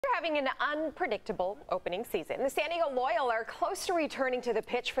Having an unpredictable opening season. The San Diego Loyal are close to returning to the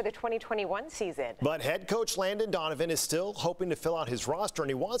pitch for the 2021 season. But head coach Landon Donovan is still hoping to fill out his roster, and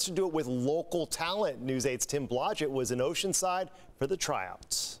he wants to do it with local talent. News 8's Tim Blodgett was in Oceanside for the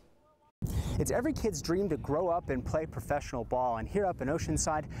tryouts. It's every kid's dream to grow up and play professional ball, and here up in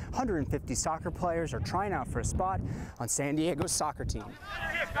Oceanside, 150 soccer players are trying out for a spot on San Diego's soccer team.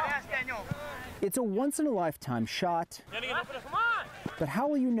 It's a once-in-a-lifetime shot, but how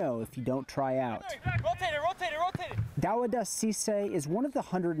will you know if you don't try out? Rotate it. Dawada Cisse is one of the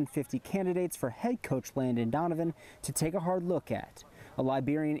 150 candidates for head coach Landon Donovan to take a hard look at. A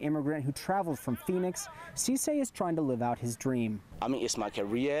Liberian immigrant who traveled from Phoenix, Cisse is trying to live out his dream. I mean, it's my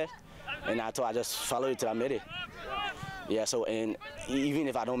career, and I just follow it till I made it. Yeah, so, and even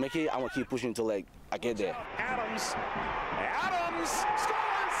if I don't make it, I'm gonna keep pushing until like I get there. Adams scores!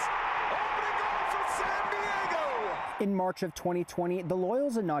 Opening goal for San Diego! In March of 2020, the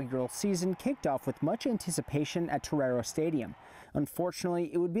Loyal's inaugural season kicked off with much anticipation at Torero Stadium.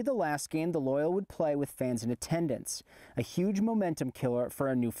 Unfortunately, it would be the last game the Loyal would play with fans in attendance, a huge momentum killer for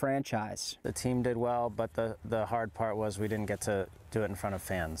a new franchise. The team did well, but the hard part was we didn't get to do it in front of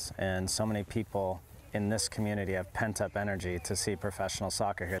fans, and so many people in this community have pent-up energy to see professional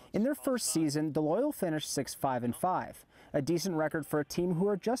soccer here. In their first season, the Loyal finished 6-5-5, a decent record for a team who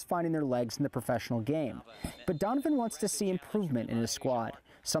are just finding their legs in the professional game. But Donovan wants to see improvement in his squad,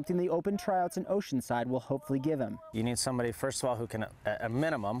 something the open tryouts in Oceanside will hopefully give him. You need somebody, first of all, who can, at a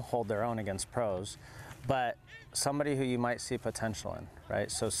minimum, hold their own against pros, but somebody who you might see potential in, right?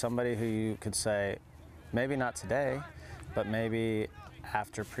 So somebody who you could say, maybe not today, but maybe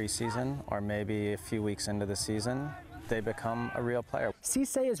after preseason or maybe a few weeks into the season, they become a real player.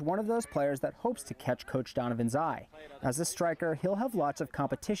 Cisse is one of those players that hopes to catch Coach Donovan's eye. As a striker, he'll have lots of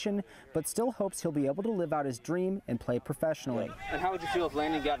competition, but still hopes he'll be able to live out his dream and play professionally. And how would you feel if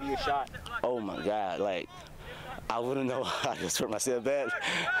Landon got you a shot? Oh my God, like, I wouldn't know how to sort myself bad.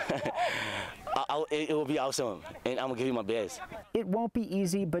 It will be awesome, and I'm gonna give you my best. It won't be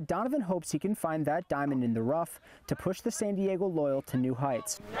easy, but Donovan hopes he can find that diamond in the rough to push the San Diego Loyal to new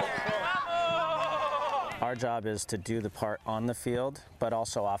heights. Our job is to do the part on the field, but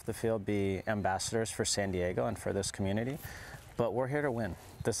also off the field, be ambassadors for San Diego and for this community. But we're here to win.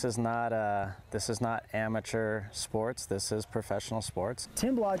 This is not amateur sports. This is professional sports.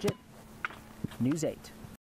 Tim Blodgett, News 8.